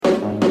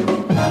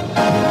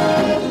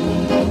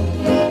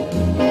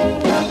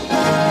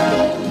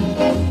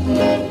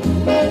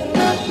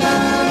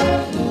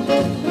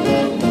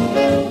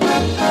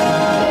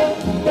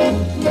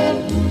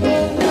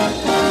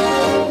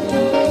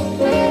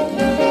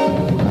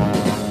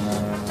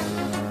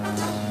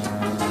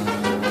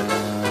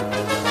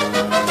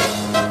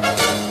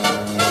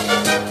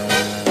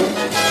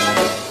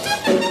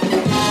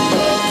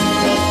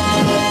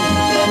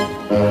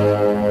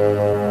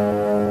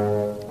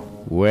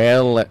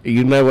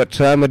You know what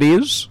time it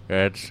is?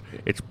 It's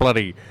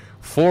bloody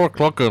 4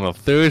 o'clock on a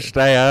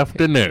Thursday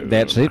afternoon.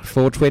 That's it,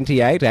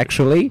 4:28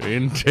 actually.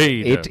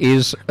 Indeed. It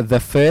is the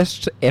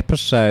first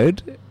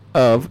episode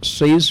of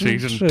season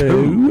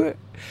 2.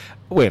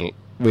 Well,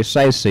 we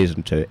say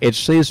season 2. It's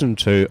season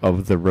 2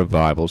 of the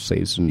revival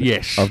season.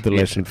 Yes. Of the yes,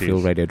 Les and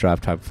Phil Radio Drive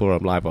Time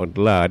Forum live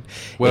online.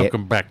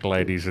 Welcome back,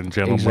 ladies and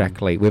gentlemen.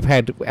 Exactly. We've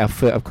had,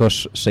 of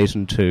course,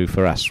 season 2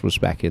 for us was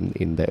back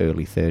in the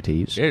early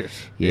 30s.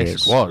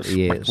 Yes, it was.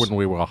 Yes. Back when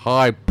we were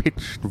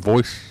high-pitched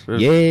voices.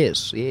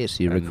 Yes,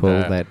 you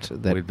recall that.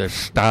 With the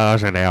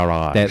stars in our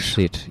eyes. That's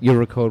it. You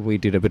recall we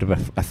did a bit of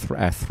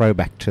a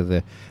throwback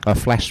to a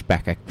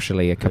flashback,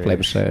 actually, a couple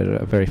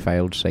episodes, a very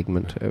failed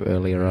segment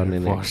earlier on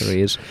in our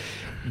careers.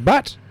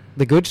 But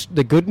the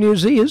good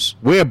news is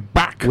we're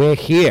back. We're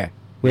here.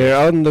 We're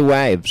on the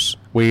waves.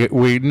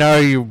 We know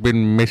you've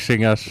been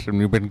missing us and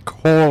you've been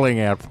calling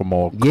out for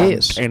more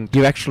content.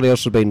 You've actually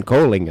also been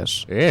calling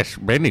us. Yes,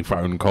 many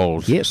phone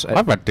calls. Yes.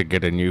 I've had to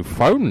get a new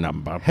phone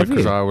number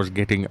because I was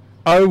getting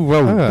Oh,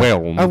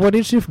 overwhelmed. what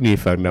is your new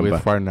phone number?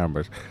 With phone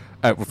numbers.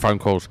 Phone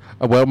calls.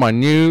 Well, my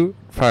new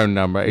phone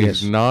number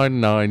is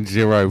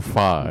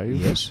 9905.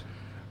 Yes.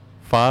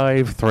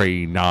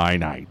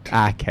 5398.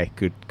 Okay,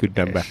 good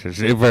number. Yes, it's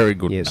a very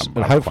good yes,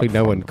 number. But hopefully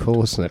no one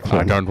calls that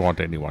one. I don't want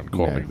anyone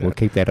calling that. We'll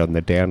keep that on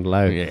the down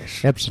low.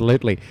 Yes.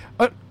 Absolutely.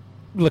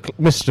 Look,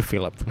 Mr.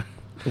 Phillip.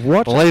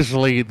 What?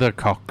 Leslie the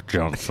Cock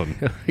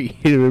Johnson.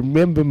 You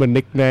remember my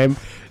nickname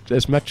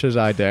as much as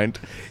I don't.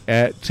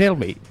 Tell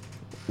me,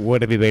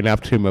 what have you been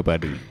up to, my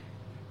buddy?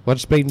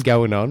 What's been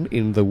going on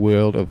in the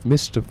world of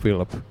Mr.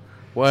 Phillip?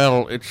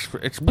 Well,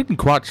 it's been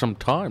quite some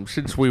time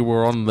since we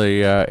were on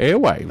the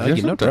airwaves. Oh,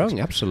 you're not wrong,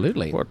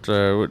 absolutely. What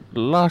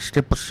last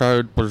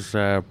episode was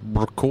our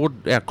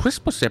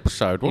Christmas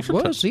episode, wasn't it?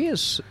 It was,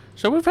 yes.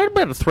 So we've had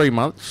about 3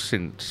 months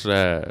since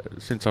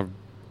I've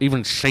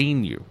even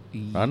seen you.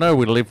 I know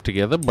we live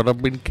together, but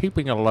I've been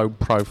keeping a low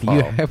profile.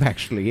 You have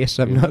actually, yes.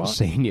 I've not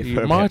seen you.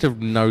 You might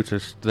have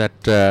noticed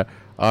that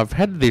I've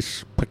had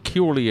this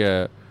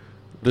peculiar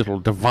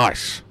little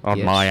device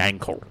on my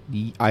ankle.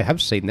 I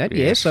have seen that,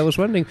 yes. I was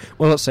wondering,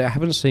 well, let's say I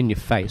haven't seen your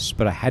face,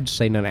 but I had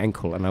seen an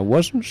ankle, and I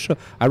wasn't sure.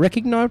 I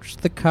recognised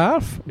the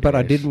calf, but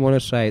I didn't want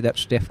to say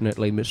that's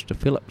definitely Mr.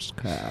 Phillip's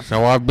calf.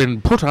 So I've been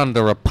put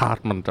under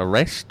apartment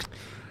arrest.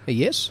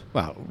 Yes?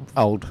 Well,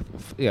 I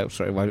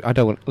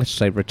don't want, let's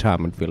say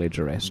retirement village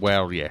arrest.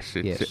 Well, yes,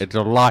 it's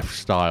a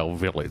lifestyle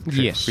village,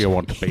 if you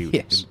want to be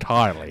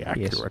entirely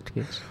accurate.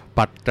 Yes.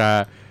 But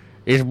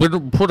it's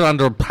been put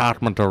under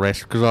apartment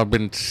arrest because I've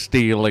been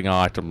stealing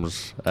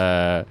items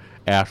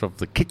out of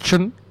the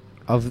kitchen.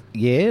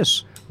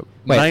 Yes.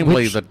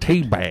 Namely the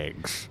tea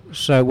bags.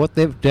 So what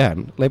they've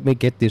done, let me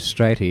get this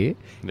straight here.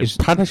 They've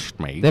punished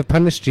me. They've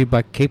punished you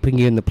by keeping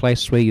you in the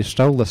place where you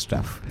stole the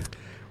stuff.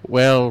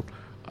 Well,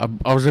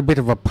 I was a bit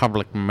of a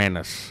public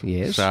menace.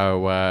 Yes.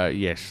 So,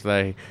 yes,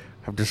 they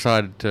have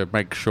decided to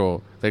make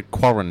sure they've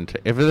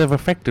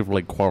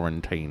effectively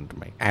quarantined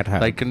me. At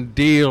home. They can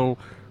deal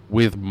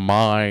with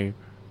my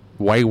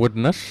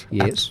waywardness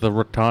at the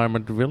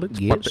retirement village.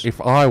 Yes. But if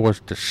I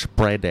was to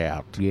spread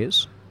out,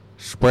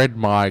 spread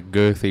my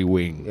girthy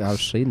wings,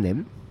 I've seen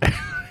them,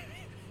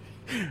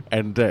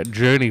 and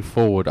journey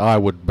forward, I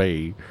would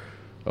be,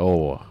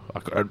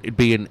 it'd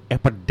be an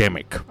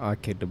epidemic. I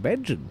can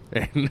imagine.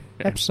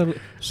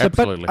 Absolutely,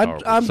 absolutely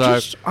horrible.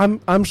 I'm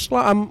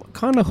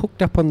kind of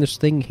hooked up on this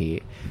thing here,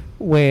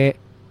 where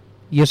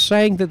you're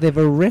saying that they're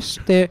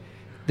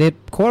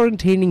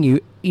quarantining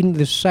you in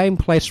the same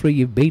place where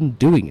you've been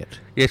doing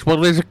it. Yes, well,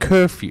 there's a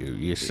curfew,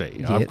 you see.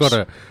 Yes. I've got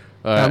a...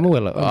 I'm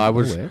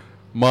aware.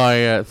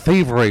 My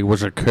thievery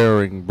was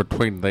occurring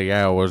between the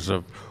hours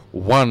of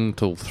 1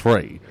 till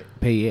 3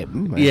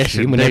 p.m. Yes,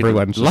 when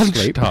everyone's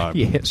lunchtime.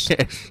 Yes.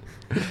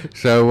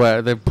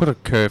 So they've put a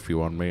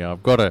curfew on me.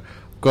 I've got to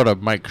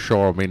make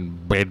sure I'm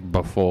in bed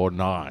before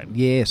 9.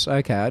 Yes,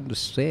 okay, I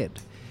understand.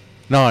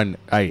 9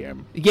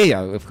 a.m. Yeah,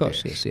 of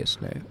course, yes,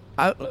 no.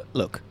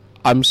 Look,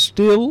 I'm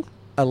still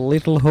a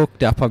little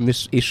hooked up on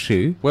this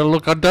issue. Well,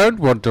 look, I don't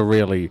want to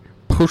really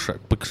push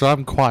it because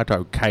I'm quite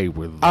okay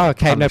with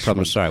okay, no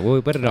problem, sorry. Well,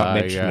 we better not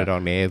mention it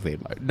on air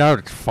then. No,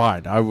 it's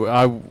fine.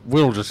 I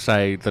will just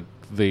say that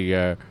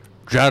the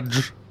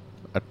judge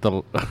at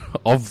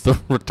of the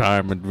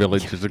retirement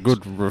village is a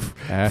good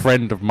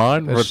friend of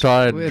mine,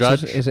 retired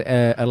judge. Is it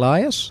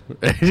Elias?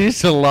 It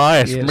is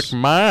Elias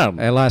McMahon.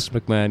 Elias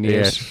McMahon,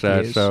 yes.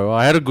 Yes, so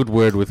I had a good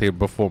word with him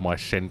before my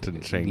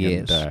sentencing.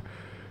 Yes. And,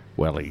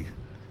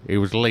 he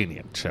was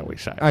lenient, shall we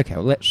say. Okay,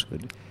 well, that's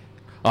good.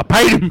 I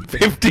paid him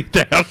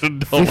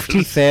 $50,000.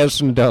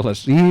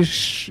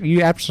 $50,000.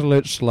 You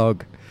absolute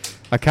slog.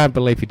 I can't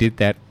believe you did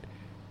that.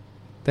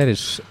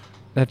 That's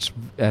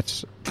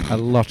a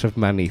lot of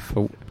money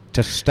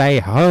to stay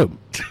home.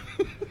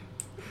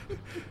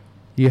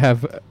 You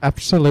have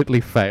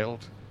absolutely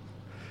failed.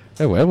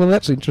 Oh, well,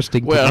 that's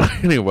interesting. Well,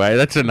 anyway,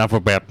 that's enough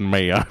about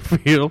me, I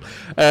feel.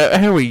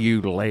 How are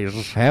you,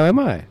 Les? How am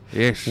I?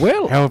 Yes.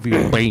 Well, how have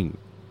you been?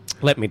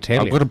 Let me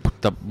tell you. I've got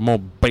to put more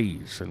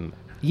B's in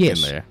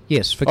Yes. in there.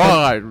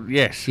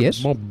 Yes.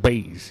 Yes. More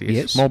bees.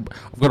 Yes. I've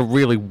got to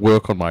really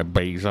work on my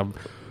bees.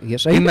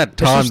 Yes. In that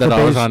time that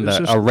I was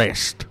under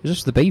arrest. Is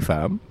this the bee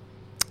farm?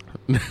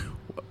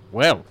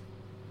 Well,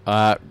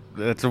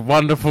 that's a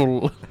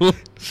wonderful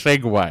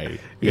segue.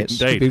 Yes.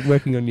 Indeed. You've been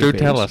working on your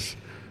bees.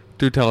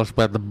 Do tell us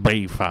about the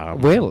bee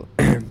farm. Well,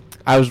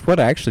 what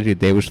I actually did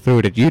there was throw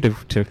it at you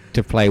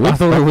to play with. I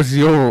thought it was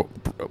your...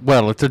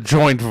 Well, it's a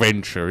joint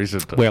venture,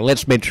 isn't it? Well,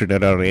 let's mention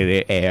it on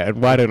air,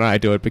 and why don't I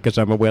do it, because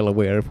I'm well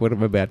aware of what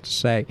I'm about to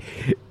say.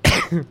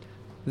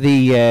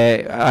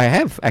 I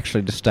have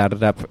actually just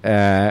started up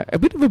a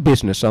bit of a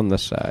business on the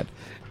side.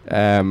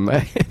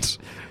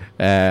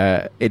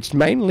 It's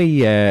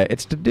mainly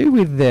it's to do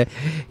with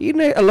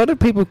a lot of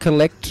people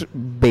collect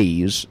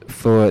bees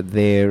for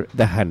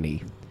the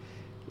honey.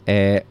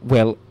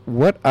 Well,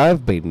 what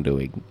I've been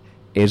doing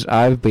is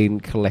I've been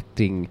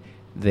collecting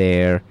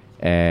their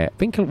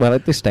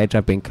at this stage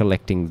I've been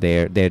collecting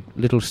their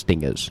little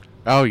stingers.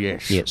 Oh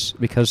yes, yes,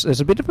 because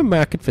there's a bit of a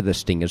market for the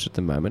stingers at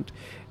the moment,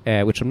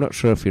 which I'm not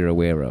sure if you're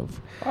aware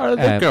of.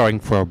 They're going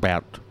for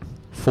about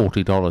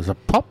 $40 a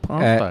pop,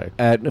 aren't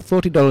they?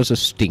 $40 a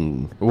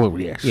sting. Well,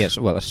 yes. Yes,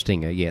 well, a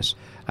stinger, yes.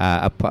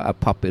 A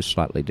pop is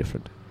slightly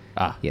different.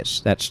 Ah.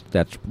 Yes, that's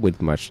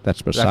with much.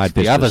 That's beside that's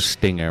business. the other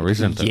stinger,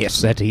 isn't it? Yes,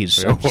 that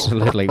is.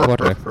 Absolutely.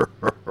 What a...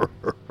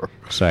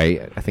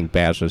 Sorry, I think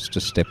Bowser's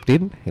just stepped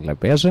in. Hello,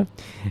 Bowser.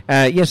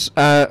 Yes,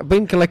 I've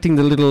been collecting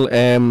the little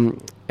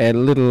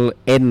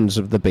ends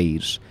of the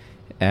bees,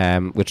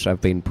 which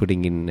I've been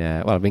putting in...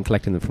 I've been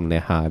collecting them from their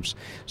hives.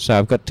 So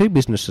I've got two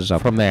businesses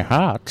up. From their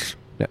hearts?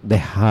 No, their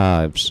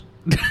hives.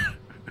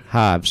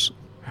 Halves.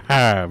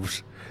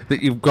 Halves.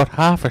 That you've got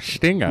half a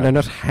stinger? No,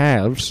 not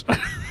halves.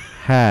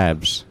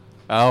 Halves.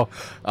 Oh,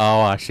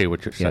 I see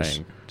what you're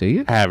saying. Do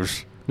you?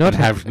 Halves. Not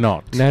halves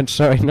not. No,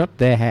 sorry, not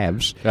their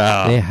halves.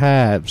 Oh. Their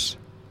halves.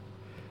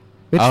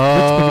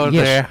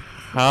 Their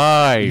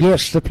hives.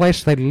 Yes, the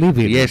place they live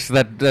in. Yes,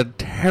 that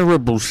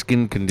terrible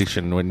skin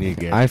condition when you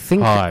get hives.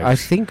 I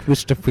think,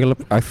 Mr.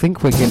 Phillip, I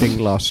think we're getting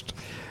lost.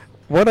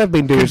 What I've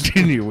been doing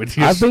Continue with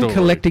your I've been story.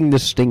 collecting the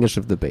stingers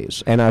of the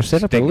bees, and I've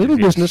set up a little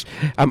business.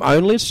 I'm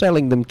only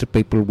selling them to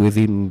people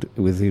within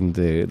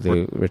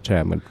the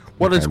retirement.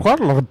 Well, there's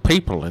quite a lot of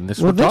people in this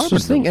well, retirement.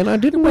 That's the thing, and I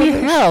didn't We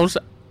know house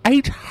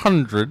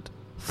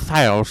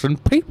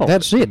 800,000 people.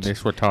 That's it. In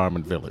this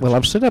retirement village. Well,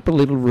 I've set up a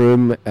little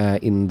room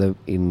in the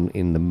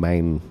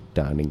main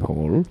dining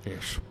hall.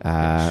 Yes.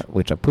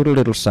 Which I put a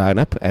little sign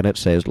up, and it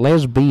says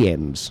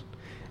lesbians,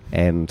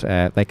 and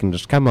they can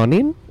just come on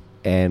in,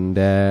 and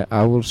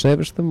I will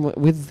service them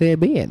with their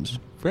beans.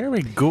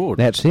 Very good.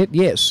 That's it,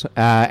 yes.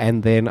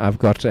 And then I've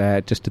got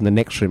just in the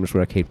next rooms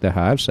where I keep the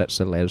hives. That's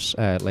the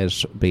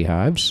les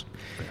beehives.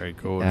 Very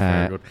good.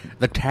 Very good.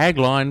 The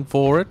tagline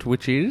for it,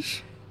 which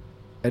is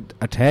a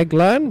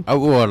tagline. Oh,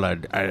 well,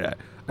 a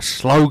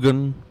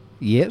slogan.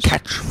 Yes.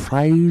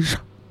 Catchphrase.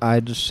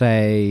 I'd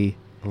say,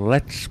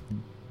 "Let's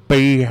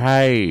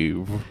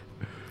behave."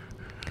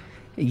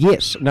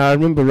 Yes. Now I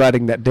remember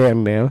writing that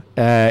down. Now,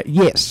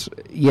 yes,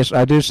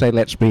 I do say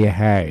 "let's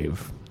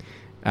behave,"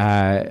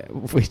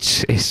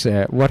 which is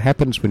what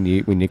happens when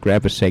you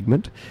grab a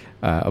segment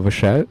of a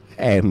show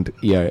and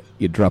you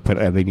drop it,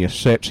 and then you're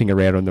searching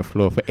around on the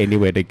floor for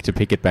anywhere to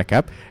pick it back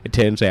up. It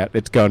turns out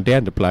it's gone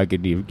down the plug,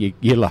 and you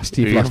lost.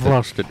 You've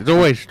lost it. It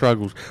always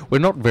struggles. We're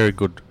not very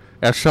good.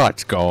 Our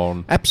site's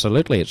gone.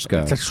 Absolutely, it's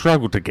gone. It's a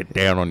struggle to get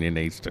down on your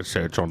knees to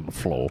search on the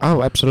floor.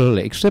 Oh,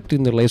 absolutely. Except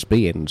in the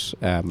lesbians,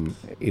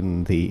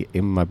 in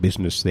my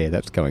business there,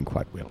 that's going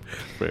quite well.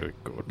 Very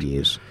good.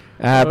 Yes.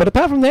 But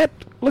apart from that,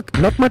 look,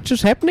 not much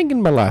is happening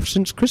in my life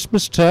since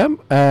Christmas term.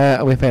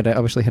 We've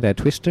obviously had our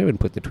twister and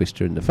put the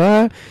twister in the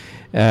fire.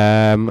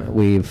 The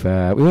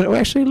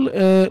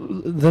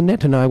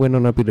net and I went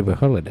on a bit of a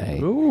holiday.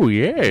 Oh,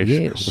 yes.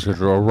 Yes.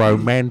 Was it a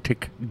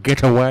romantic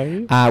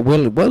getaway?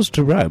 Well, it was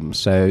to Rome,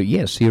 so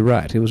yes, you're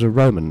right. It was a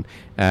Roman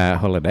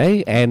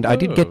holiday, and I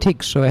did get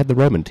ticks, so I had the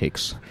Roman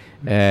ticks,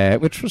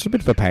 which was a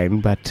bit of a pain,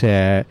 but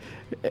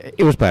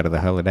it was part of the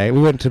holiday.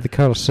 We went to the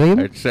Colosseum.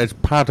 It's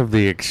part of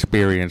the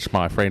experience,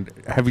 my friend.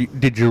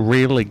 Did you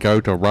really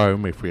go to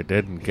Rome if you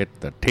didn't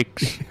get the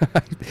ticks?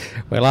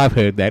 Well, I've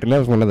heard that, and that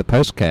was one of the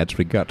postcards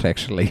we got.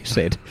 Actually,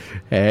 said,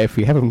 "If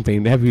you haven't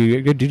been,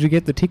 did you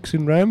get the ticks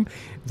in Rome?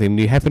 Then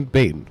you haven't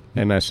been."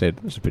 And I said,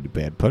 "That's a pretty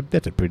bad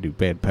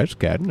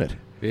postcard, isn't it?"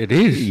 It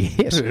is.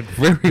 Yes. It's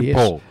very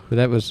poor. But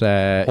that was...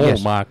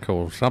 Hallmark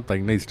or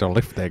something needs to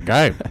lift their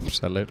game.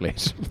 Absolutely.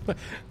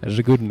 There's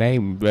a good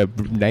name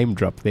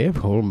drop there,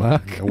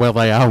 Hallmark. Well,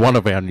 they are one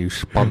of our new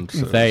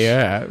sponsors. They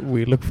are.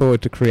 We look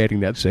forward to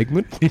creating that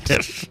segment.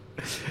 Yes.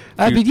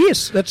 But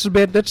yes, that's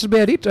about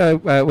it.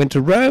 I went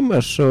to Rome. I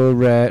saw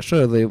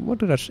the... What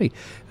did I see?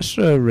 I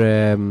saw...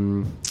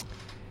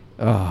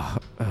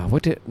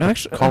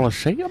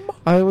 Colosseum?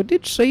 I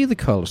did see the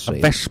Colosseum. A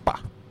Vespa.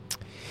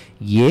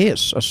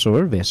 Yes, I saw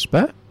a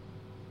Vespa.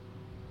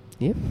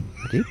 Yep,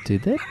 I did do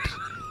that.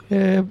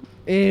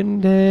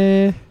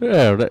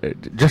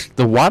 Just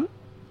the one?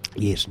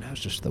 Yes, no,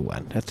 it's just the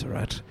one. That's all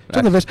right. It's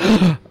on the best.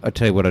 I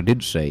tell you what I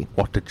did see.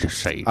 What did you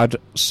see?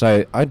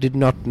 So I did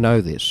not know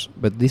this,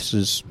 but this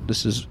is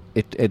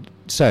it.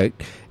 So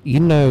you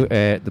know,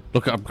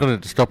 Look, I'm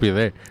going to stop you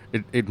there.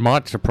 It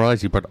might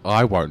surprise you, but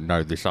I won't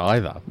know this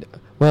either.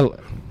 Well,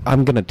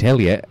 I'm going to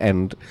tell you,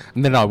 and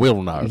then I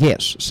will know.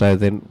 Yes. So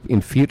then,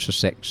 in future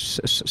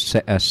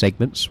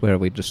segments where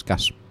we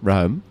discuss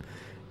Rome,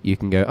 you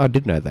can go, I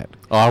did know that.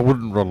 I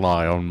wouldn't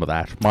rely on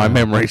that. My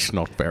memory's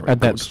not very good.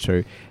 That's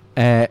true.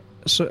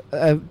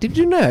 Did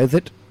you know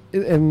that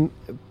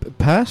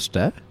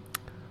pasta?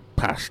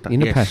 Pasta,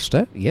 yes.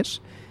 Pasta, yes.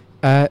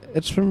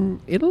 It's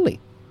from Italy.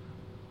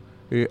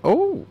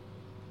 Oh,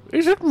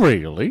 is it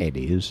really? It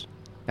is.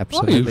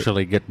 Absolutely. I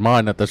usually get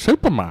mine at the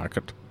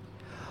supermarket.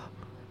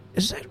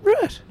 Is that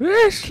right?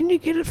 Yes. Can you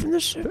get it from the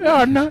supermarket?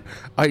 Oh, no.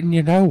 And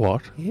you know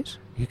what? Yes.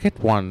 You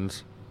get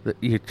ones that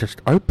you just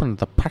open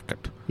the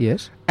packet.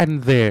 Yes.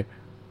 And they're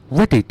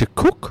ready to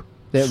cook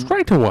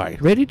straight away.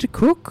 Ready to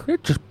cook? You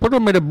just put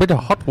them in a bit of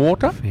hot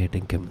water. Fair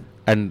dinkum.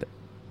 And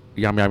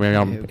yum, yum, yum,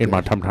 yum, in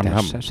my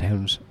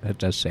tum-tum-tum. That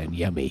does sound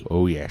yummy.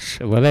 Oh, yes.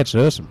 Well, that's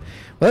awesome.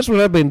 Well, that's what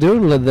I've been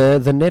doing with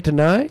the net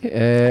and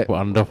I.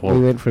 Wonderful.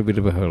 We went for a bit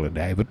of a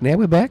holiday, but now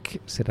we're back.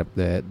 Set up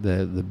the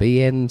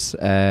BN's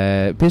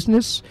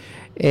business,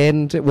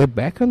 and we're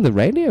back on the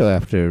radio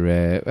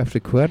after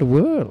quite a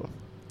while.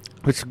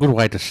 It's a good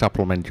way to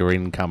supplement your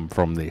income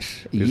from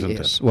this, isn't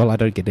it? Well, I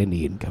don't get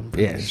any income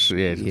from this.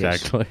 Yes,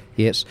 exactly.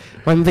 Yes.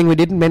 One thing we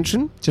didn't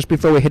mention, just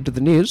before we head to the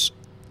news,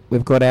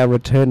 we've got our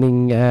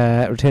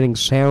returning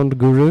sound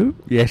guru.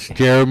 Yes,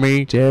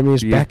 Jeremy.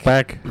 Jeremy's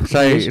back.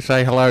 Say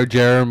hello,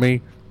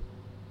 Jeremy.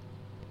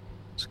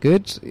 It's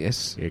good.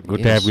 Yes. Yeah,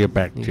 good to have you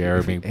back,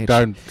 Jeremy.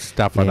 Don't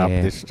stuff it up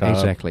this time.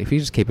 Exactly. If you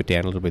just keep it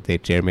down a little bit there,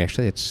 Jeremy.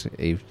 Actually,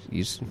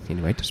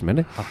 anyway, it doesn't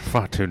matter. Oh,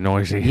 far too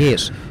noisy.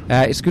 Yes.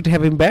 It's good to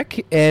have him back,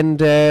 and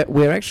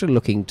we're actually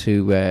looking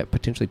to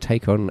potentially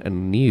take on a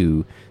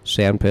new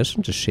sound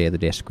person to share the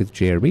desk with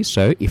Jeremy.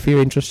 So if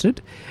you're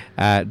interested,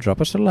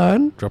 drop us a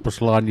line. Drop us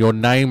a line. Your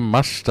name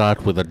must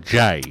start with a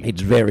J.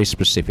 It's very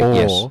specific,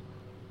 yes.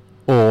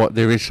 Or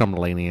there is some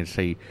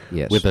leniency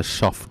with a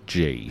soft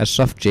G. A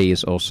soft G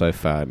is also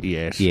fine.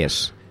 Yes.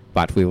 Yes.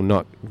 But we will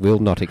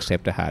not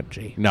accept a hard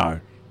G. No.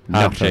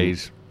 Hard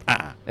G's.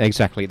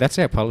 Exactly. That's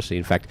our policy,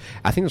 in fact.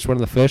 I think that's one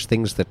of the first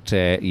things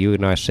that you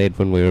and I said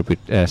when we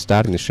were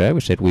starting the show.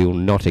 We said we will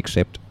not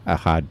accept a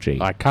hard G.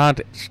 I can't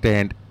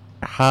stand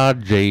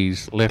hard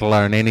G's, let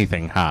alone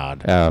anything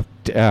hard.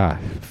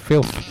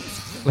 Phil,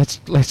 let's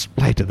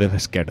go to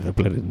the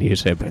bloody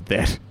news about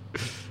that.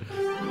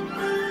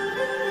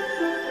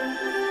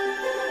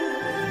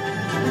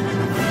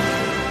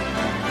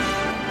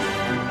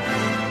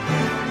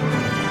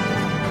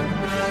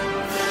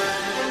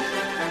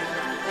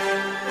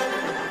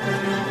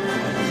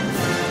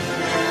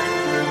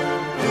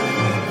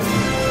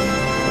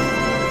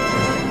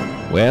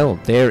 Well,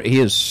 there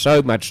is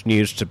so much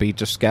news to be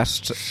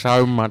discussed.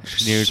 So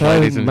much news,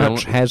 ladies and gentlemen.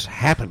 So much has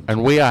happened.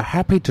 And we are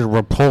happy to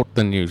report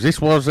the news.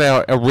 This was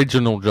our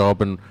original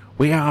job, and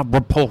we are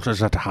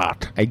reporters at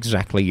heart.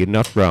 Exactly, you're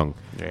not wrong.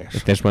 Yes.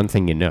 If there's one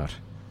thing you're not,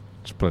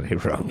 it's bloody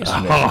wrong,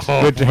 isn't it?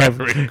 Oh, good to have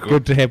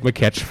my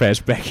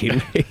catchphrase back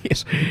in.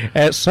 Yes.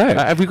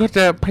 Have you got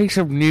a piece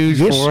of news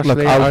yes, for us? Look,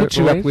 there, I'll hit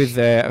you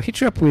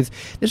up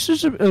with. This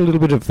is a little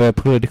bit of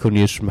political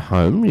news from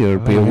home. You'll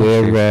be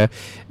aware.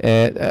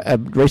 A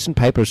recent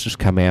paper has just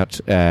come out,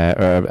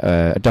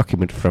 a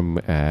document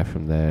from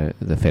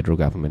the federal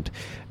government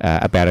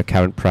about a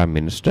current prime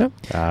minister.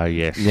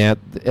 Yes. Now,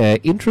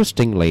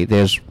 interestingly,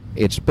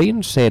 it's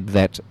been said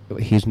that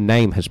his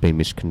name has been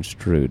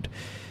misconstrued.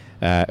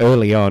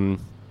 Early on,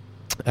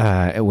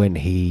 when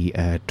he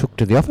took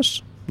to the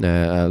office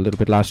a little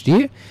bit last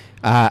year,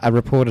 a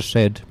reporter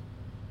said,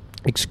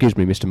 "Excuse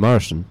me, Mr.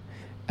 Morrison,"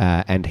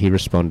 and he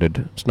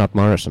responded, "It's not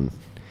Morrison."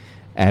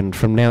 And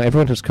from now,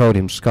 everyone has called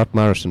him Scott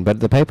Morrison,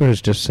 but the paper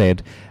has just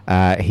said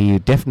he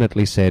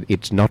definitely said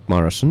it's not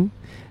Morrison,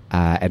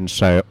 and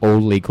so all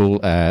legal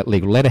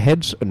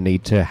letterheads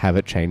need to have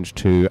it changed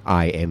to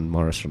I.N.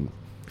 Morrison.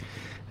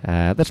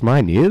 That's my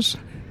news.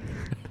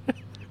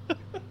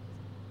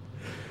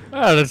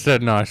 Oh, that's a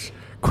nice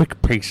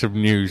quick piece of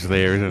news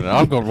there, isn't it?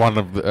 I've got one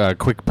of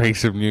quick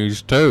piece of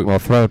news too. Well,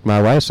 throw it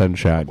my way,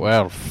 sunshine.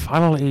 Well,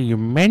 funnily you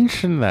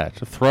mentioned that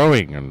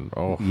throwing and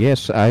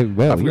yes,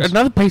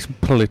 another piece of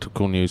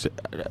political news.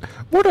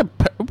 What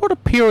a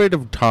period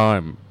of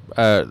time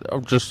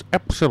of just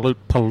absolute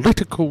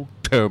political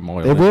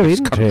turmoil. We're in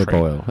in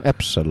turmoil,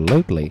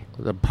 absolutely.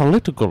 The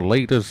political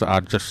leaders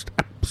are just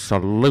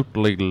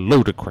absolutely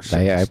ludicrous.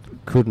 I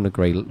couldn't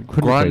agree.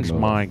 Grinds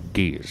my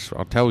gears.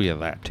 I'll tell you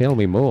that. Tell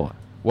me more.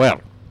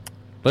 Well,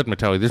 let me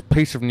tell you, this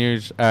piece of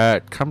news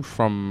comes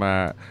from,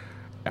 I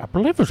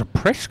believe it was a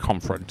press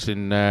conference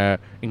in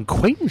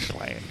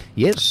Queensland.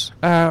 Yes.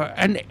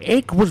 An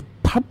egg was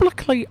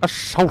publicly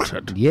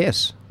assaulted.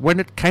 Yes. When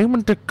it came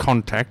into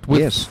contact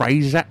with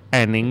Fraser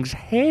Anning's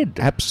head.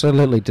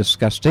 Absolutely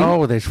disgusting.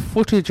 Oh, there's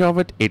footage of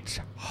it. It's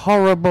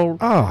horrible.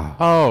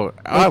 Oh.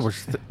 I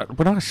was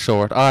when I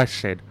saw it, I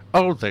said,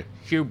 Oh, the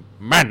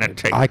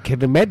humanity. I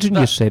can imagine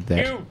you said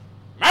that.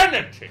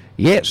 Humanity.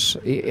 Yes,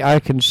 I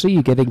can see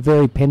you getting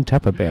very pent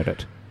up about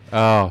it.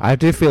 Oh. I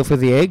do feel for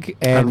the egg,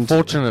 and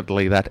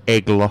unfortunately, that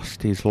egg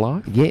lost his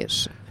life.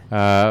 Yes.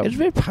 It's a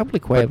very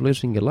public way of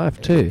losing your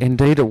life, too.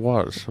 Indeed it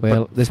was.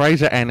 Well, but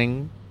Fraser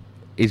Anning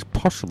is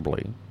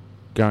possibly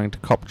going to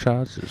cop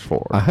charges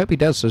for it. I hope he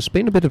does. There's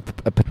been a bit of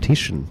a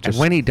petition. And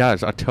when he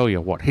does, I tell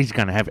you what, he's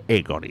going to have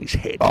egg on his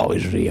head. Oh,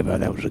 is he ever?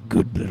 That was a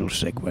good little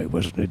segue,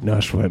 wasn't it?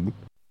 Nice one.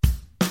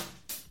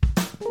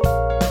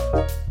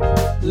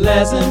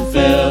 Les and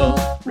Phil,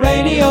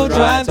 Radio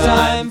Drive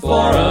Time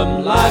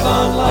Forum, live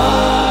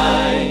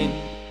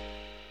online.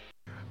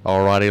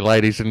 Alrighty,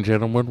 ladies and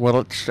gentlemen, well,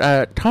 it's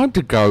time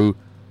to go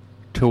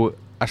to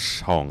a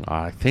song,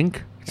 I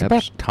think. It's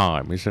about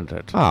time, isn't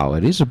it? Oh,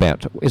 it is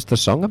about... Is the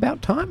song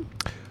about time?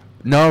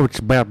 No, it's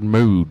about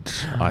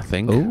moods, I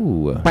think.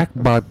 Ooh.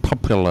 Backed by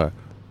popular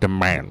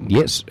demand.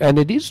 Yes, and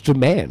it is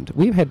demand.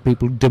 We've had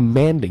people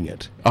demanding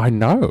it. I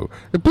know.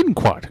 They've been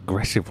quite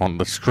aggressive on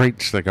the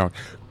streets. They're going,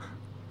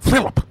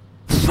 Philip,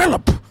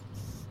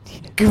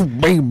 give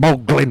me more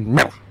Glenn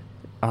Miller.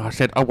 And I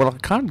said, oh, well, I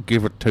can't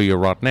give it to you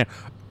right now.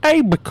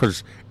 A,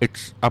 because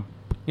it's,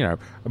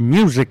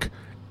 music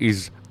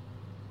is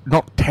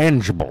not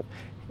tangible.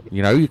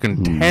 You know, you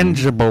can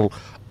tangible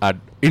an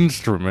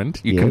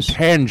instrument. You can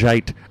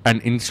tangate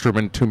an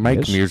instrument to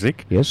make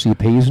music. Yes, your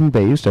P's and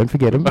B's, don't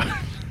forget them.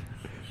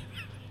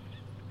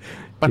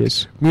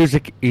 But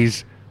music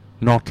is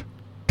not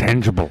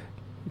tangible.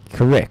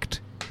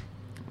 Correct.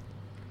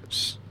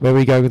 Where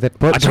we go with that?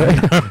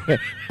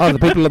 Oh, the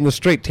people on the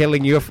street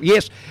telling you...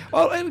 Yes.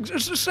 Oh,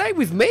 it's the same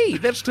with me.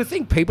 That's the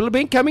thing. People have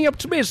been coming up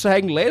to me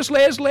saying, Les,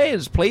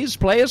 please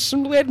play us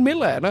some Glenn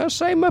Miller. And I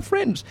say, my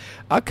friends,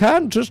 I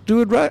can't just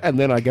do it right. And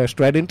then I go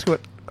straight into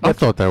it. I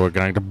thought they were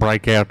going to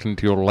break out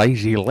into your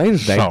Lazy Les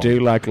song. They do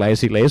like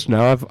Lazy Les.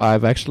 No,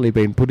 I've actually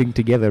been putting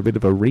together a bit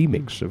of a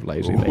remix of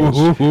Lazy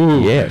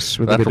Les. Yes,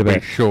 with that'll a bit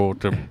of be sure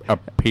to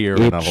appear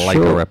in a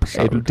later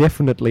episode. It'll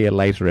definitely a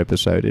later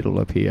episode. It'll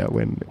appear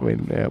when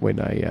it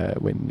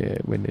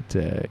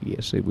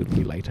yes, it will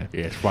be later.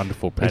 Yes,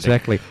 wonderful, Paddy.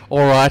 Exactly.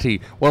 Alrighty.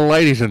 Well,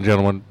 ladies and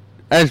gentlemen,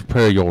 as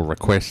per your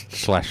request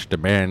 /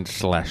 demand /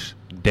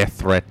 death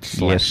threat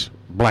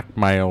 /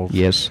 blackmail.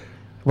 Yes.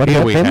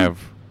 Here we have.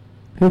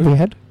 Who have we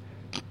had?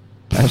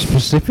 A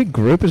specific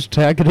group is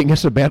targeting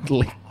us about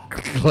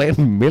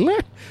Glenn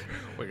Miller?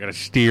 We're going to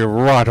steer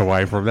right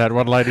away from that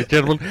one, ladies and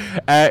gentlemen.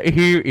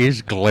 Here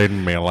is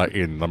Glenn Miller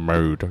in the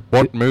mood.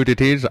 What mood it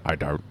is, I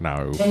don't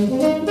know.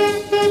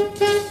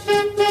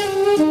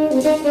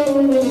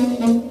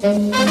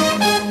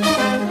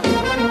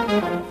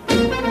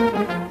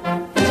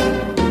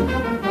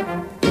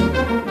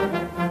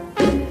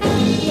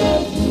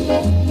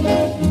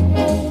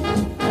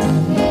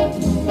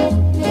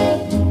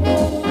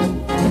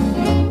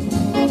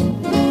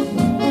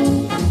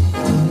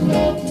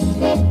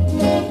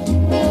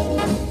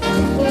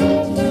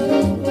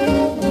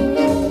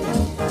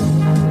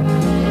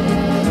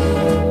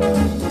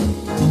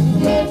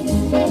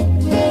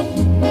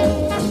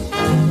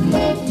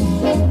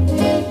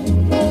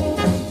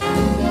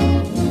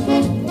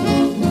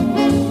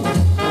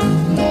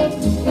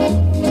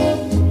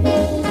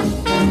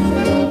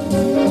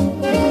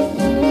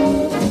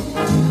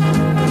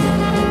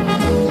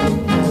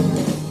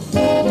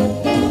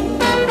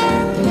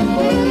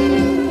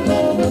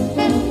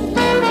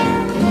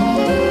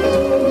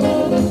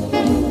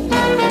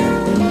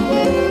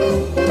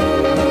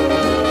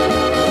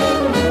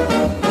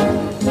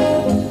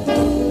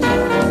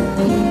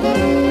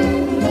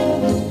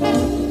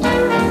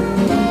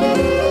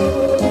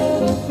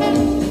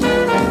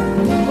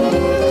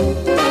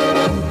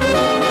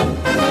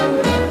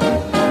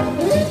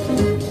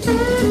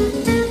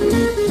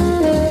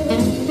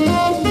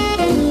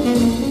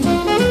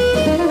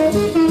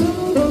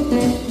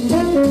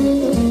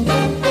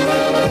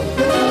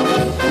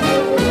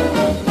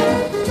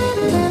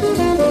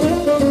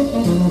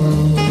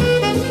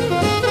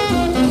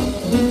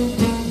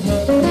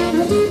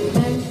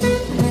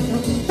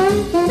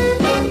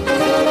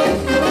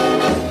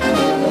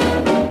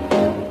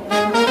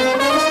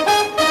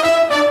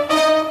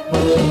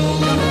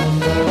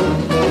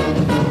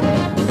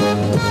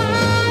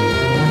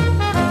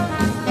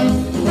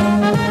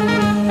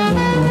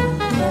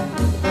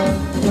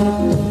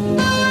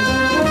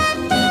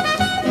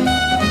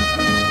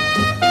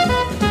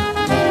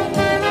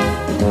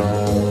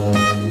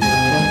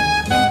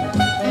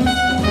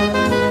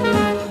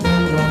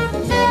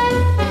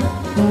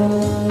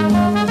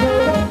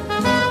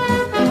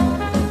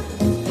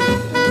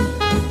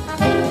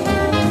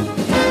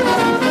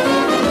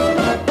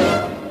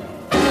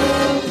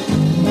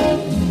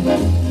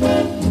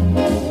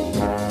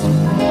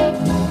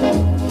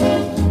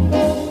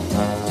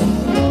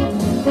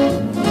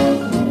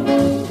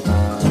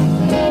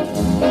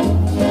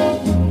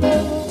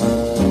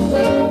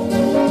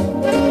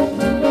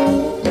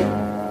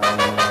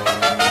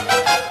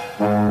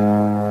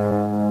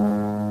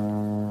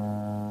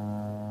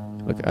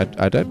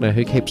 I don't know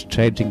who keeps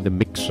changing the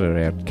mixer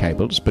out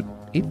cables, but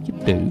if you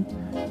do,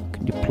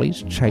 can you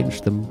please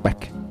change them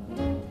back?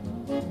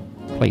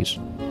 Please,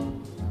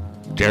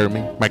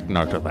 Jeremy, make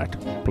note of that.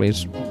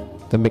 please.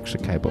 The mixer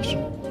cables.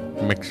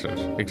 Mixers,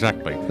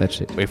 exactly. That's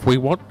it. If we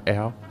want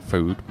our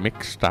food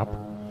mixed up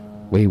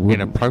We in a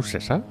wouldn't.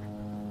 processor,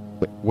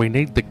 we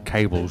need the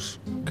cables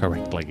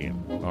correctly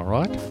in,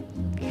 alright?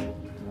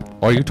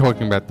 Or are you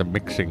talking about the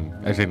mixing,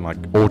 as in like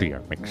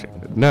audio mixing?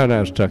 No, I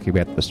was talking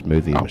about the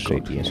smoothie Oh, machine.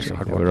 good. Yes, Yes,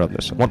 I we're on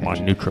this. want my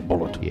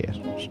NutriBullet. Yes.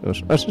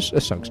 The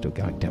song's still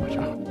going, damn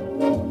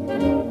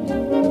it.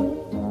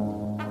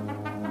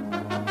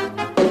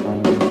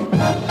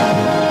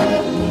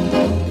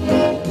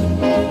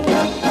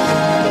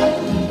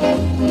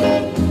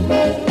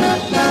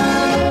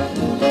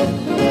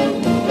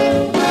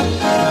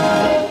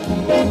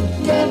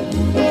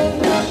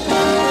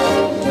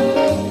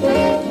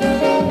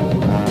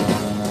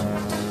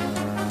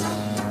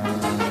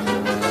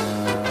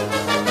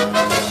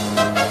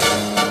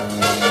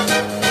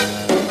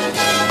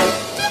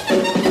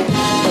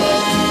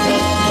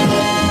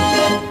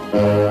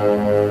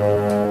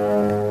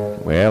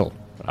 Well,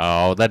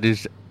 Oh, that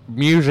is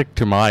music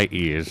to my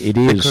ears. It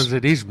is. Because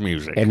it is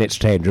music. and it's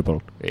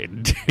tangible.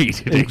 Indeed,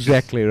 it is.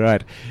 Exactly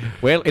right.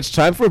 Well, it's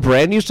time for a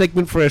brand new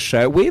segment for our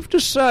show. We've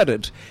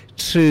decided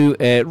to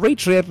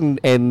reach out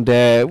and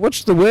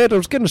what's the word? I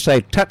was going to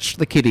say touch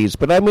the kiddies,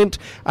 but I meant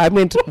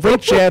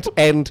reach out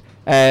and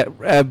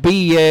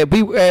be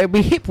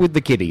hip with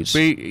the kiddies.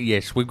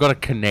 Yes, we've got to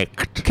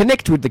connect.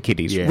 Connect with the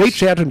kiddies. Yes.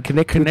 Reach out and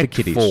connect with the Connect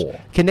kiddies. for.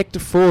 Connect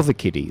for the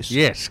kiddies.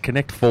 Yes,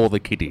 connect for the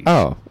kiddies.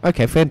 Oh,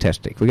 okay,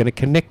 fantastic. We're going to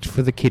connect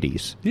for the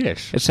kiddies.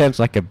 Yes. It sounds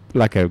like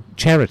a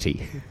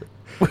charity.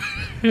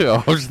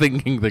 I was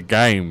thinking the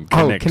game.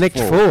 Connect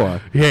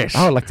Four. Yes.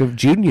 Oh, like the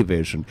junior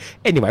version.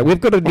 Anyway,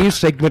 we've got a new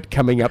segment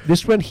coming up.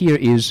 This one here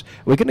is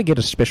we're going to get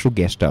a special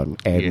guest on,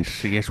 and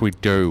Yes, we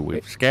do.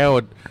 We've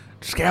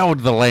scoured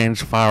the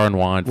lands far and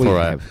wide We for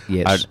have,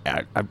 yes.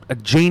 a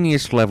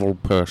genius level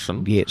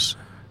person. yes,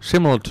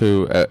 Similar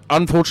to,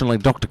 unfortunately,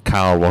 Dr.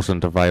 Carl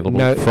wasn't available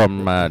No.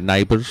 from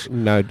Neighbours.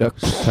 no,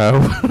 Doctor.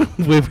 So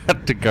we've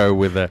had to go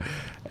with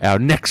our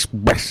next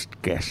best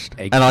guest.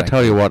 And I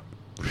tell you what,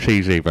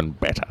 she's even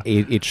better.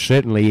 It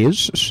certainly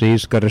is.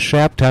 She's got a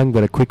sharp tongue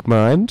but a quick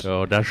mind.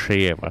 Oh, does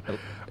she ever?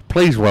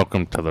 Please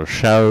welcome to the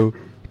show,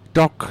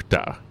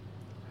 Dr.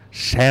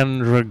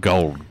 Sandra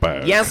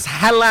Goldberg. Yes,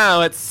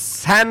 hello, it's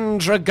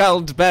Sandra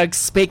Goldberg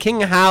speaking.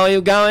 How are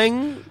you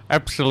going?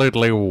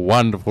 Absolutely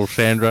wonderful,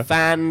 Sandra.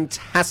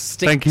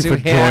 Fantastic Thank you to for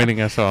hear. joining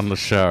us on the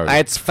show.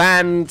 It's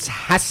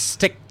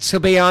fantastic to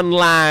be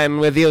online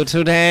with you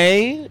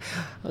today.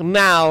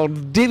 Now,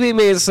 divvy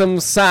me some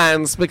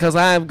science because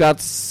I've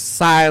got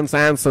science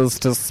answers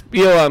to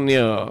spew on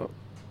you.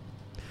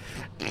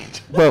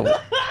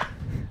 Well,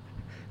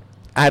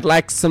 I'd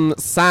like some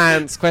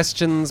science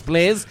questions,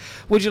 please.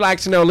 Would you like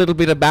to know a little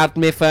bit about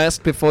me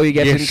first before you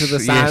get into the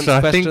science I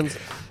questions?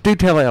 think, do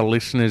tell our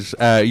listeners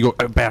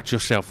about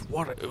yourself.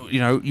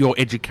 Your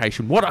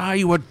education. What are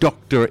you a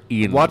doctor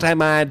in? What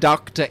am I a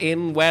doctor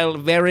in? Well,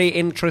 very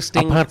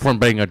interesting. Apart from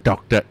being a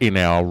doctor in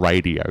our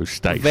radio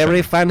station.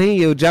 Very funny.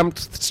 You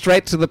jumped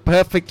straight to the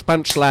perfect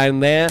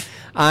punchline there.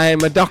 I'm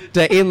a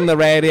doctor in the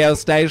radio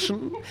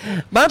station.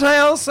 But I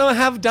also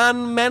have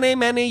done many,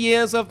 many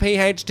years of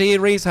PhD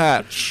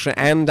research,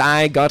 and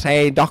I got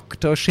a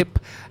doctorship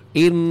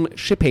in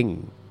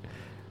shipping.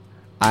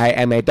 I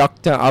am a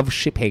doctor of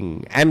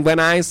shipping. And when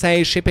I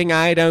say shipping,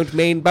 I don't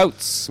mean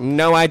boats.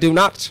 No, I do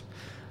not.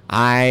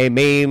 I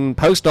mean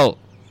postal.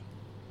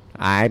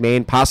 I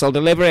mean parcel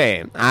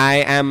delivery. I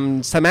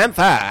am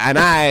Samantha, and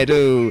I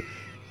do...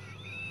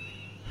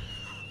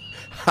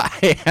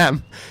 I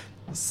am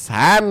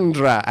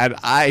Sandra, and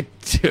I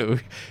do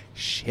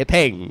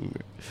shipping.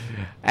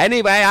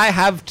 Anyway, I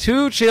have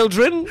 2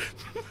 children.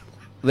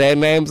 Their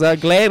names are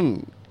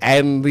Glenn,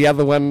 and the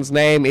other one's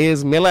name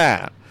is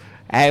Miller.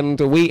 And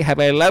we have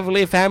a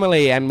lovely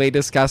family, and we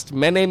discussed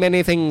many,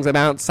 many things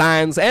about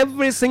science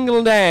every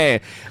single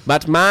day.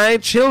 But my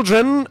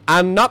children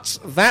are not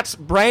that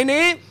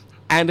brainy,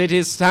 and it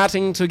is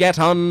starting to get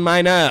on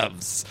my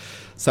nerves.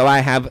 So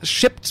I have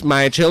shipped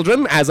my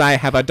children, as I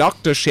have a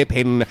doctorship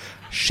in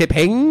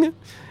shipping.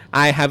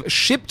 I have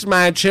shipped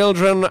my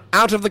children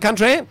out of the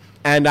country,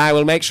 and I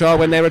will make sure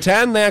when they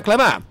return they're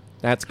clever.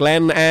 That's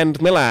Glenn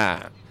and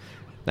Miller.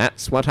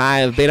 That's what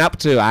I've been up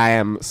to. I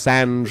am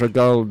Sandra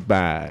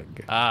Goldberg.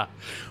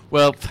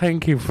 Well,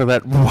 thank you for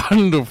that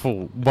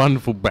wonderful,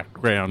 wonderful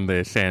background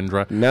there,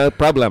 Sandra. No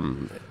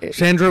problem.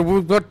 Sandra,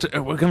 we're going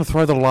to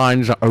throw the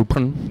lines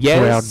open Yes.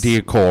 to our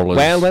dear callers.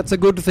 Well, that's a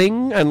good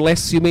thing,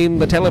 unless you mean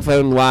the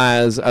telephone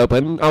wires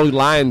open. Oh,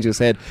 lines, you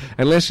said.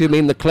 Unless you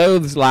mean the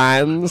clothes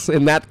lines.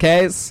 In that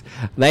case,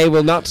 they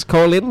will not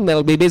call in.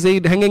 They'll be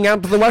busy hanging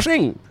out the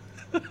washing.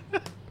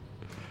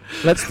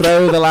 Let's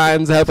throw the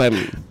lines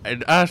open.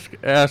 And ask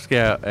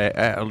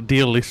our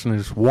dear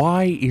listeners,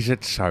 why is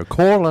it so?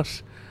 Call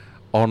us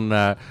on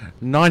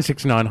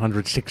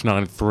 96900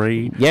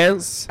 693.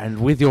 Yes. And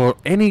with your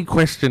any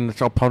question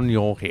that's upon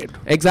your head.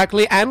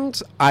 Exactly,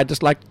 and I'd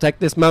just like to take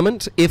this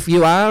moment. If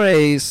you are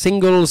a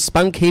single,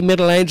 spunky,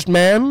 middle-aged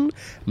man,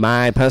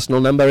 my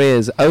personal number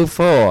is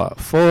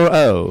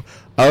 0440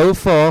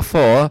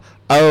 044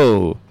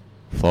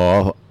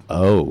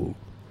 040.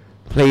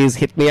 Please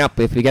hit me up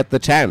if you get the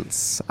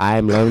chance.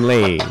 I'm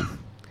lonely.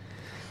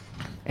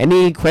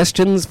 Any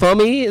questions for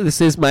me? This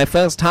is my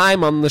first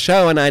time on the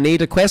show and I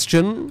need a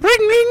question. Ring,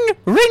 ring,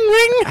 ring,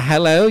 ring.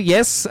 Hello,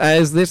 yes,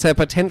 is this a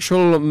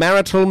potential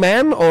marital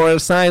man or a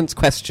science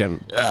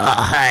question?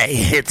 Hi,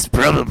 it's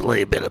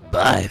probably a bit of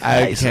both.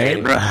 Hey,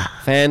 Sandra.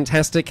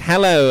 Fantastic.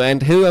 Hello,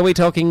 and who are we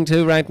talking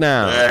to right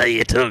now?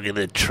 You're talking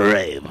to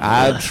Trev.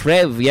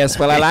 Trev, yes,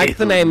 well, I like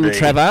the name Me.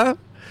 Trevor.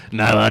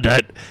 No, I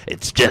don't.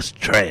 It's just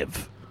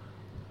Trev.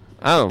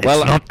 Oh, It's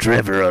well, not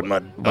Trevor on my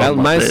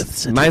my birth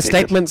certificate.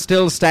 statement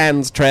still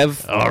stands,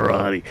 Trev.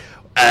 Alrighty.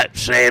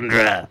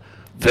 Sandra,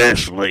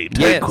 firstly,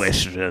 two Yes.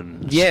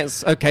 questions.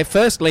 Yes, okay,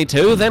 firstly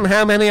two, then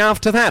how many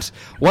after that?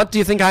 What do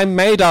you think I'm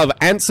made of?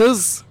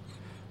 Answers?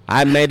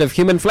 I'm made of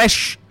human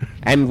flesh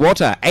and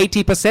water.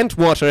 80%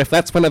 water, if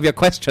that's one of your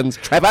questions,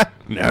 Trevor.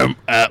 No,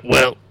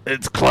 well,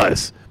 it's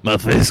close. My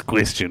first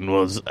question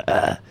was,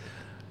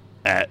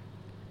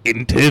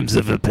 in terms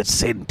of a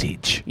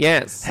percentage,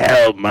 Yes.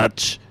 how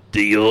much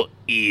do your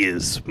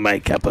ears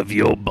make up of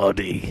your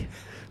body?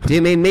 Do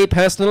you mean me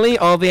personally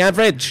or the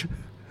average?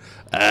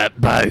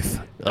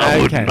 Both. I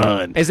Okay. wouldn't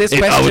mind. Is this I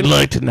would question-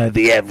 like to know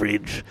the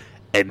average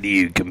and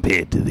you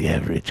compared to the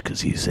average,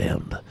 because you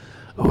sound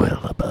well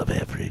above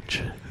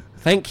average.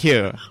 Thank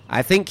you.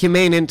 I think you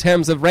mean in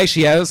terms of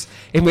ratios,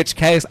 in which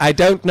case I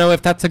don't know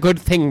if that's a good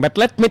thing, but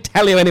let me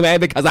tell you anyway,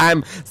 because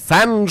I'm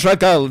Sandra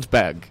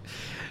Goldberg.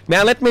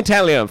 Now let me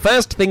tell you,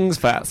 first things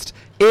first,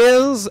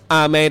 ears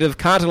are made of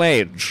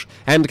cartilage,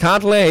 and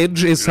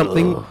cartilage is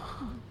something...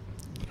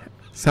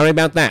 Sorry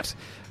about that.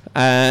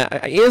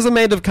 Ears are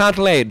made of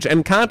cartilage,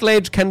 and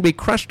cartilage can be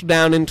crushed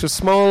down into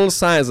small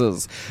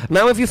sizes.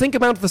 Now, if you think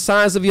about the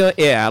size of your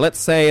ear, let's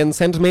say in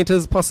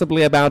centimeters,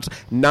 possibly about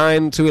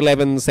 9 to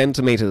 11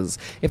 centimeters.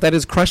 If that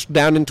is crushed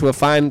down into a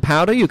fine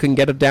powder, you can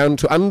get it down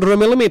to under a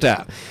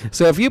millimeter.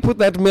 So if you put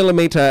that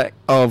millimeter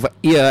of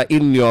ear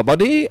in your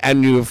body,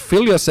 and you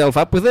fill yourself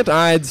up with it,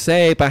 I'd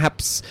say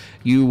perhaps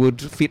you would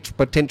fit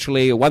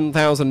potentially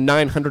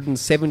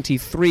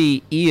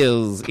 1,973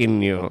 ears in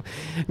you.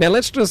 Now,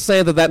 let's just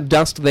say that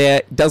dust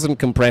there doesn't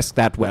compress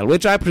that well,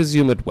 which I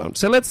presume it won't.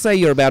 So let's say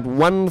you're about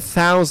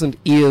 1,000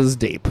 ears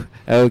deep,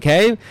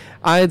 okay?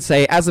 I'd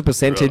say as a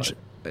percentage...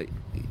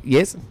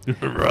 Yes?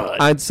 Right.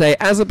 I'd say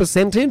as a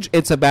percentage,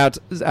 it's about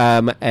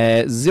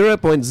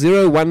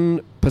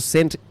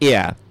 0.01%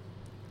 ear.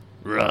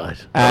 Right.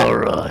 All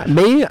right.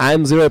 Me,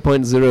 I'm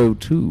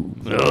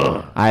 0.02.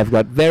 Oh, I've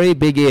got very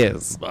big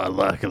ears. I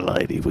like a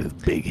lady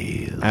with big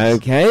ears.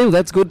 Okay,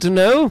 that's good to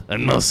know.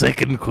 And my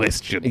second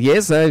question.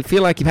 Yes, I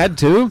feel like you've had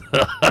to.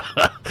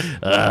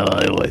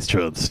 I always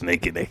try and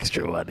sneak an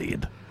extra one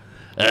in.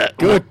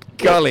 Good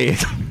golly.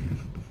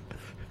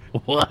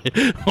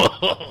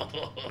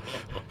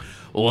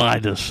 Why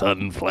do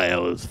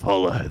sunflowers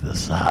follow the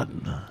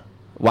sun?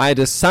 Why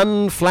do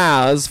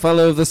sunflowers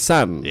follow the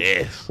sun?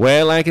 Yes.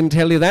 Well, I can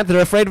tell you that.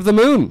 They're afraid of the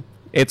moon.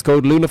 It's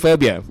called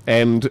lunophobia,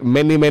 and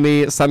many,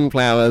 many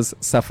sunflowers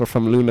suffer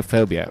from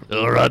lunophobia.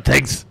 All right,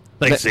 thanks.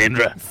 Thanks,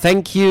 Sandra.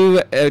 Thank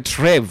you,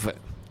 Trev.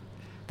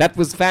 That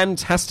was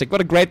fantastic.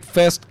 What a great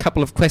first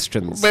couple of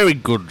questions. Very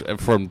good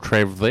from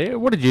Trev there.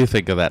 What did you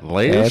think of that,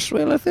 Les? Yes,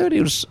 well, I thought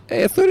it was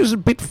a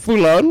bit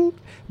full on,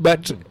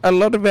 but a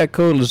lot of our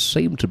callers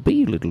seem to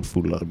be a little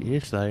full on.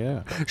 Yes, they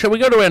are. Shall we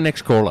go to our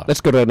next caller?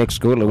 Let's go to our next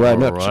caller. Why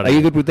not? Alrighty. Are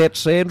you good with that,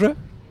 Sandra?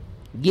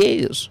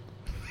 Yes.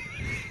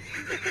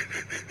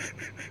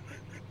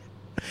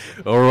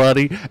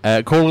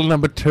 Alrighty. Caller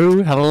number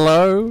 2,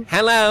 hello.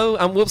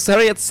 Hello. Whoops,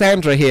 sorry, it's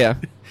Sandra here.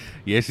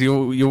 Yes,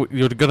 you're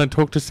going to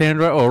talk to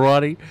Sandra,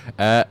 alrighty.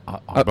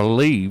 I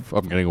believe,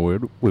 I'm getting a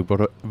word, we've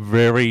got a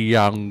very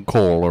young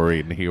caller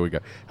in. Here we go.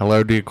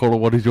 Hello, dear caller,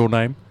 what is your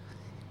name?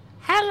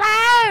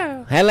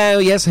 Hello, Hello,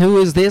 yes, who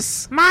is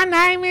this? my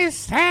name is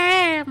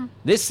Sam.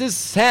 This is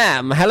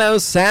Sam. Hello,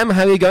 Sam.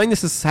 How are you going?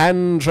 This is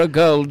Sandra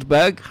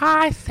Goldberg.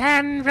 Hi,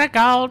 Sandra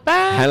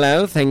Goldberg.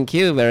 Hello, thank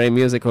you. Very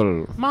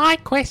musical. My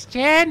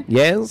question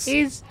Yes?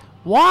 is,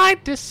 why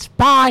do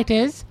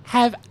spiders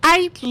have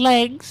 8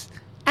 legs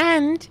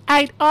and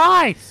 8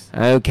 eyes?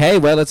 Okay,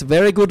 well, it's a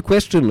very good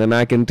question, and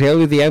I can tell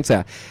you the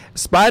answer.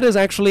 Spiders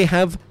actually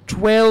have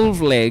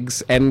 12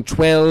 legs and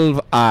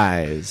 12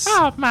 eyes.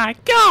 Oh my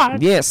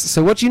God! Yes,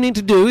 so what you need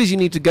to do is you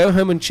need to go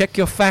home and check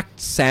your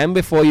facts, Sam,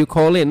 before you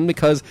call in,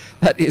 because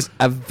that is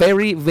a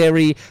very,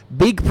 very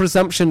big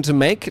presumption to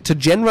make, to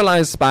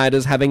generalize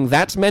spiders having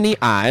that many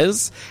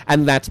eyes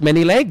and that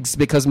many legs,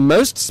 because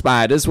most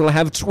spiders will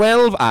have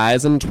 12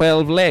 eyes and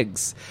 12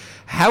 legs.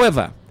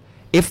 However,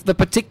 if the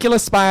particular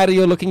spider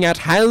you're looking at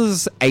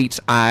has 8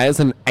 eyes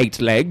and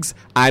 8 legs,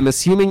 I'm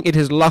assuming it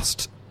has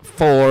lost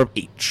 4 of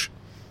each.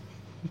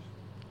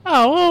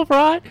 Oh, all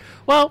right.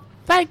 Well,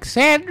 Thanks,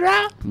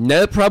 Sandra.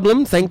 No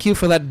problem. Thank you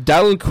for that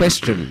dull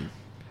question.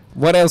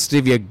 What else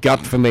have you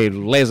got for me,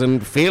 Les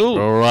and Phil?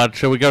 All right,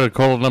 shall we go to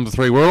caller number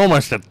 3? We're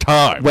almost at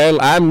time. Well,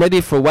 I'm ready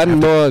for one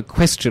more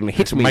question.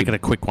 Hit me. Make it a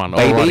quick one.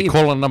 baby. All right,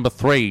 caller number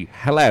 3.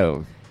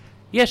 Hello.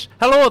 Yes,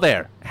 hello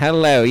there.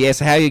 Hello. Yes,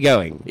 how are you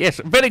going? Yes,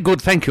 very good,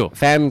 thank you.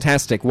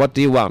 Fantastic. What do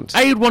you want?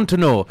 I'd want to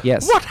know,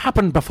 Yes. what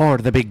happened before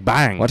the Big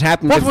Bang? What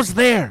happened What bef- was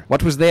there?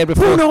 What was there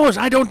before? Who knows?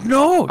 I don't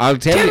know. I'll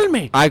tell you.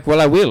 me. I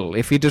will,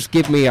 if you just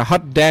give me a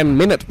hot damn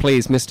minute,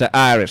 please, Mr.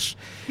 Irish.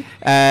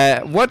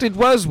 What it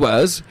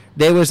was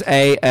there was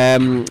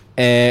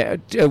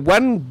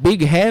one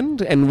big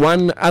hand and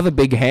one other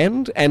big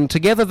hand, and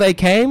together they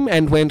came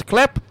and went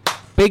clap,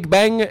 big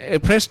bang,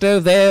 presto,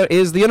 there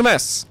is the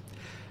universe.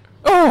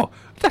 Oh,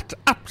 that's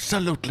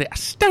absolutely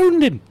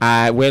astounding.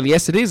 Well,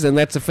 yes, it is, and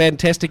that's a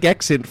fantastic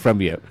accent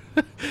from you.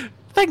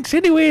 Thanks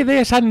anyway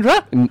there,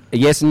 Sandra.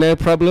 Yes, no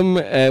problem.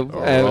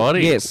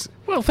 Alrighty. Yes,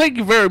 Well, thank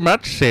you very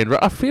much, Sandra.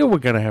 I feel we're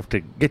going to have to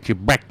get you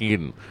back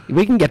in.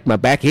 we can get my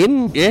back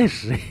in.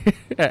 Yes.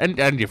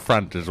 and your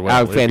front as well,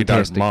 Oh, if you don't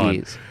fantastic, mind.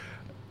 yes.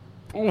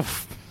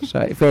 Oof.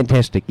 So,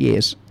 fantastic,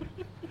 yes.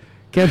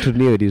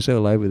 Continuity's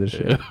all over the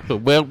show.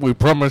 Well, we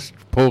promised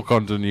poor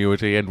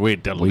continuity, and we're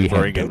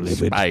delivering in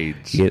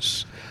spades.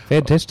 Yes.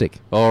 Fantastic.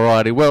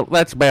 Alrighty, well,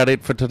 that's about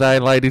it for today,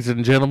 ladies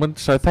and gentlemen.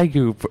 So thank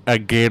you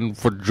again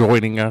for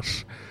joining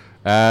us.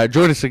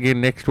 Join us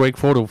again next week,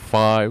 4 till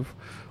 5.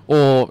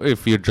 Or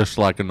if you're just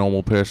like a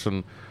normal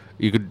person,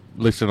 you could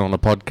listen on a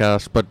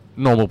podcast, but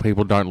normal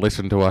people don't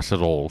listen to us at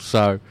all.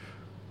 So,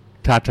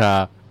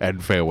 ta-ta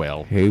and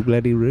farewell. Who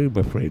bloody room,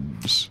 my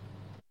friends?